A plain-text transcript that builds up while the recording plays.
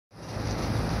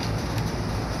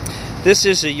This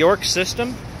is a York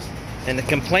system, and the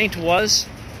complaint was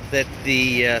that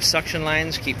the suction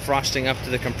lines keep frosting up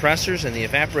to the compressors and the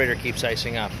evaporator keeps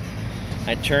icing up.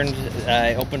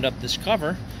 I opened up this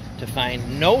cover to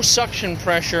find no suction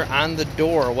pressure on the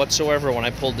door whatsoever when I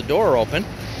pulled the door open,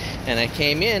 and I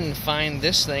came in and find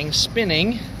this thing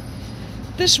spinning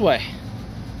this way.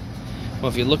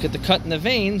 Well, if you look at the cut in the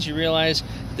vanes, you realize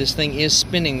this thing is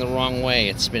spinning the wrong way.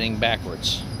 It's spinning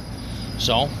backwards.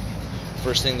 So,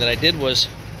 first thing that I did was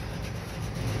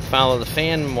follow the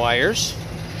fan wires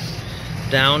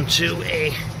down to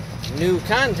a new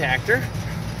contactor,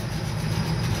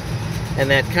 and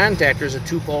that contactor is a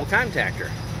 2-pole contactor.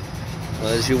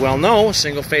 Well, as you well know, a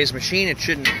single-phase machine, it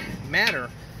shouldn't matter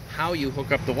how you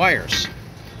hook up the wires.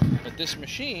 But this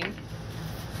machine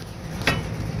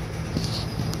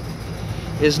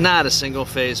is not a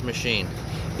single-phase machine.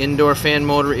 Indoor fan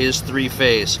motor is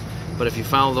 3-phase, but if you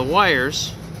follow the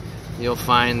wires, you'll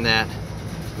find that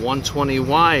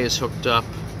 120Y is hooked up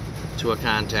to a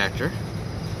contactor,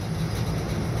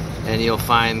 and you'll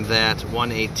find that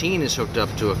 118 is hooked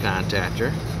up to a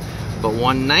contactor, but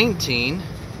 119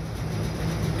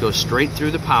 goes straight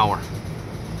through the power.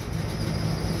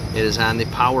 It is on the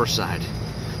power side.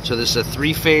 So this is a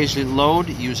 3-phase load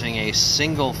using a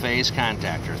single-phase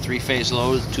contactor. 3-phase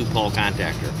load, 2-pole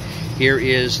contactor. Here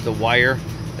is the wire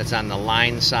that's on the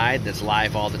line side that's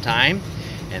live all the time,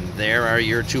 and there are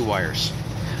your 2 wires.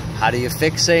 How do you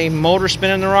fix a motor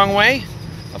spinning the wrong way?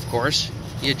 Of course,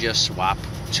 you just swap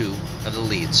 2 of the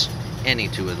leads, any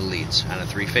 2 of the leads on a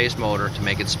 3-phase motor to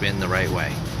make it spin the right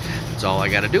way. That's all I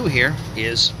got to do here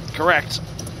is correct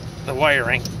the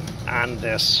wiring on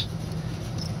this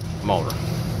motor.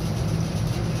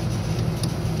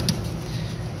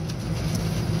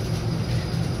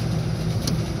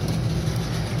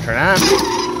 Turn on.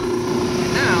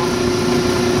 And now,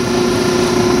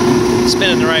 it's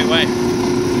spinning the right way.